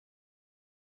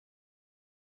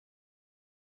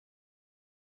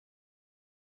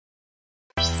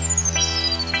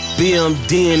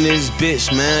B.M.D in this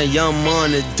bitch, man. Young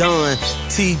money done.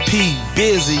 TP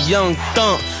busy, young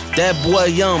Thump. That boy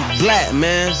young Blakk,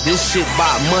 man. This shit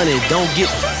bout money, don't get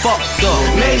fucked up.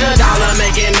 Major dollar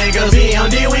making niggas,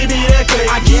 B.M.D, we be the click.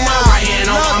 I keep my right hand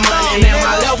on my money and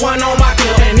my left one on my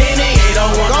clip. And then he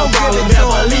don't want no problem,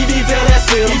 never leave, he feel that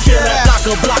still. He feel that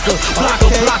blocker,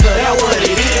 that what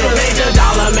it is. Major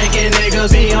dollar making niggas,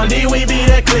 B.M.D, we be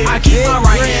the click. I keep my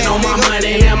right hand on my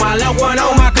money and my left one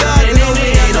on my clip. And then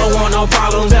he don't want no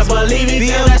problems, never leave,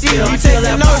 he feel that still. He feel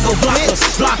that blocker,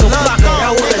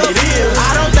 that what it is.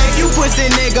 I don't think you pussy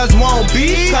niggas won't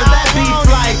beef, cause that beef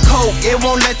like coke, it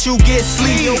won't let you get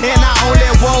sleep. And I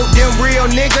only want them real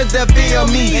niggas to feel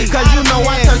me, cause you know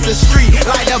I touch the street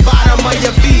like the bottom of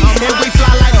your feet. And we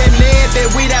fly like the lead that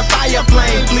we that fire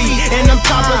plane fleet. And them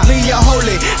choppers leave you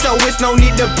holy, so it's no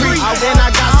need to preach. And I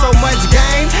got so much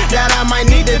game that I might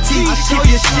need to teach. Keep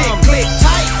your shit click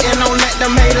tight and don't let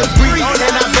them haters breathe.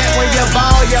 And I bet when you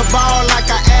ball like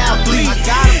an athlete.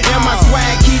 And my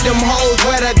swag keep them hoes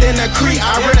wetter than a creek.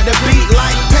 I rip the beat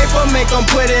like paper, make them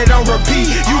put it on repeat.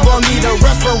 You gon' need a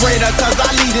respirator, cause I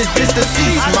leave this bitch to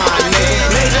cease, my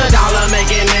nigga. Major dollar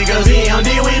making niggas, B.M.D,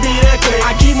 we be the click.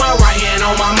 I keep my right hand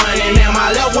on my money and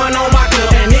my left one on my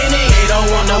clip. And then he don't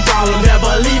want no problem,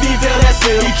 never leave, he feel that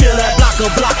still. He kill that blocker,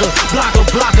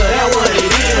 that what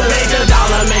it is. Major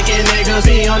dollar making niggas,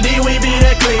 B.M.D, we be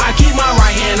the click. I keep my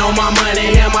right hand on my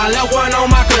money and my left one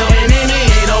on my clip. And then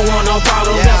he don't want no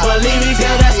problem, never leave, he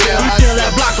feel that still. He feel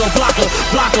that blocker,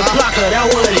 that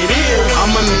what it is.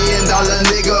 I'm a $1 million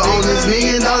nigga on this $1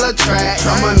 million track.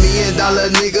 I'm a $1 million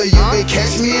nigga, you can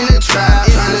catch me in the trap.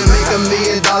 Tryna make $1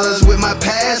 million with my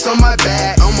past on my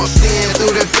back. I'm seeing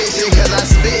through the fiction cause I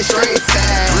spit straight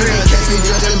fast. You can catch me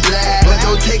dressed in black, but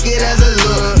don't take it as a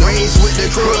look. Range with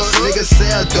the crooks, niggas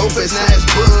sell dope and snatch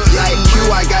books. Like Q,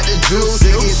 I got the juice,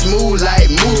 it get smooth like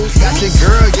moose. Got your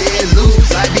girl getting loose,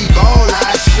 like B.ball,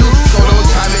 I shoot. So don't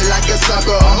try me like a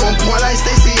sucker, I'm on point like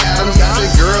Stacey Adams. Got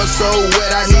your girl so wet,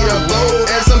 I need a bowl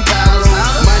and some paddles.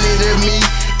 Money to me,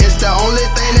 it's the only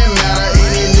thing that matter.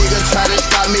 Any nigga try to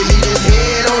stop me, leave his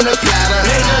head on the platter.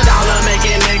 Major dollar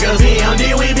making niggas,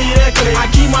 B.M.D, we be the click. I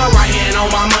keep my right hand on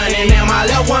my money and my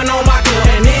left one on my clip.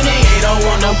 And then he don't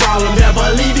want no problem, never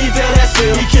leave, he feel that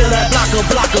still. He kill that blocker,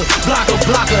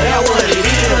 that what it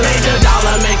is. Major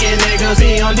dollar making niggas,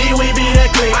 B.M.D, we be the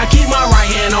click. I keep my right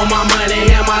hand on my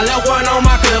money and my left one on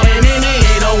my clip. And then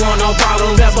he don't want no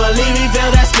problems, never leave, he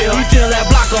feel that still. He feel that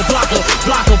blocker,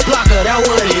 that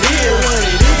what it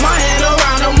is. My hand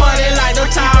around the money like the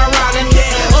tie around the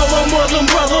neck of a Muslim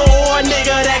brother or a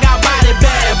nigga that got body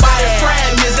bad. Body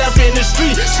fragments up in the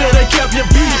street, shoulda kept your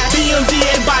beat. B.M.D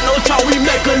ain't by no talk, we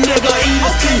make a nigga eat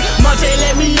his teeth. Monte,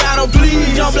 let me out,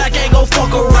 please. Young Blakk ain't gon'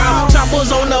 fuck around. Choppers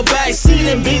on the back seat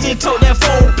and busy tote that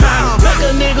 4 pound. Make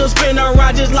a nigga spin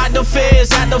around just like the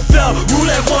feds at the fair.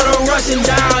 Roulette for the rushing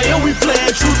down, and we playin'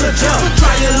 truth or jump.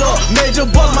 Try your luck, Major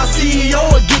Boss, my CEO,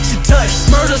 will get you touched.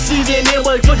 Murder season, it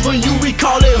was good for you, we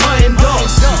call it hunting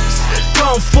ducks.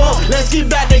 Come fuck, let's get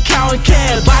back to counting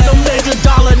cash. Buy the major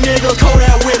dollar niggas, call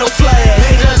that with a flag.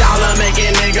 Major dollar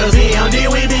making niggas, B.M.D,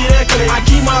 we be the click. I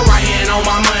keep my right hand on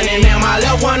my money and my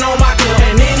left one on my clip.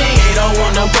 And then he don't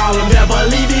want no problem, never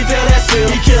leave, he feel that still.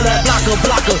 He kill that blocker,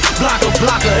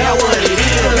 that what it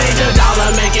is. Major dollar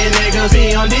making niggas,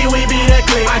 B.M.D, we be the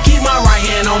click. I keep my right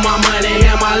hand on my money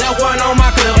and my left one on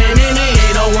my clip. And then he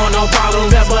don't want no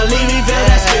problems, never leave, he feel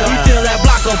that still. He feel that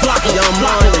blocker,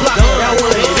 that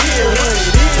what it is.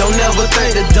 Don't never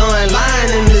think the done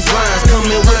lying in his rhymes.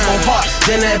 Coming with my heart,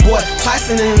 then that boy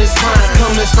Tyson in his prime.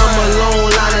 Coming from a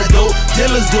long line of dope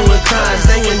dealers doing crimes.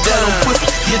 Thinking that I'm pussy,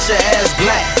 get your ass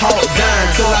black, talk down.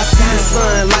 Till I see the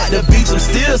sun like the beach, I'm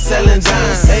still selling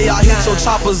dimes. Hey, y'all hit your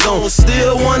choppers on,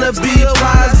 still wanna be a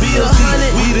prize. B.M.D,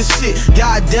 we the shit,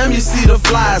 goddamn you see the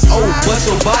flies. Oh, but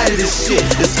your body this shit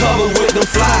is covered with them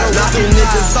flies. Knocking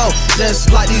niggas off, just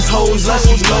like these hoes us,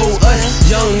 you know us.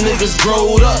 Young niggas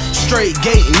growed up, straight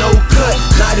gate, no cut.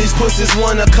 Now these pussies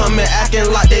wanna come and acting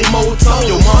like they moto.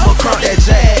 Your mama crunk that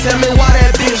jag, tell me why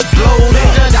that bitch blowed up.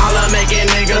 Major dollar making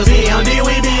niggas, B.M.D,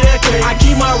 we be the click. I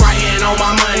keep my right hand on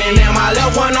my money and my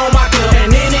left one on my clip.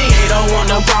 And then he don't want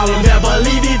no problem, never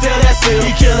leave, he feel that still.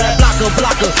 He kill that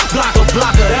blocker,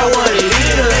 that what it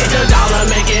is. Major dollar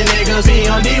making niggas,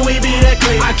 B.M.D, we be the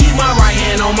click. I keep my right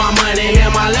hand on my money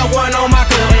and my left one on my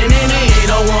clip. And then he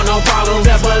don't want no problems,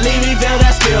 never leave, he feel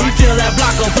that still. He feel that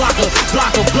blocker,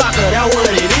 that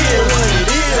what it is.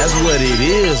 That's what it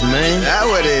is, man. That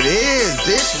what it is,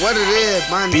 bitch, what it is,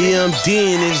 man. B.M.D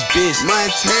in this bitch.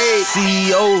 Monte,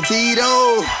 CEO,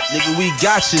 Tito, nigga, we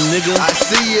got you, nigga. I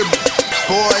see you,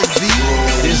 boy Z.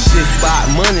 This shit bout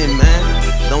money, man.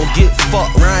 Don't get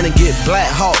fucked around and get Black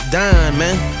Hawk down,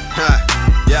 man.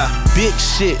 Yeah. Big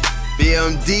shit.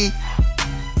 B.M.D.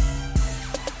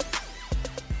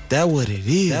 That what it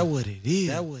is. That what it is.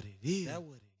 That what it is. That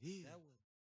what it is.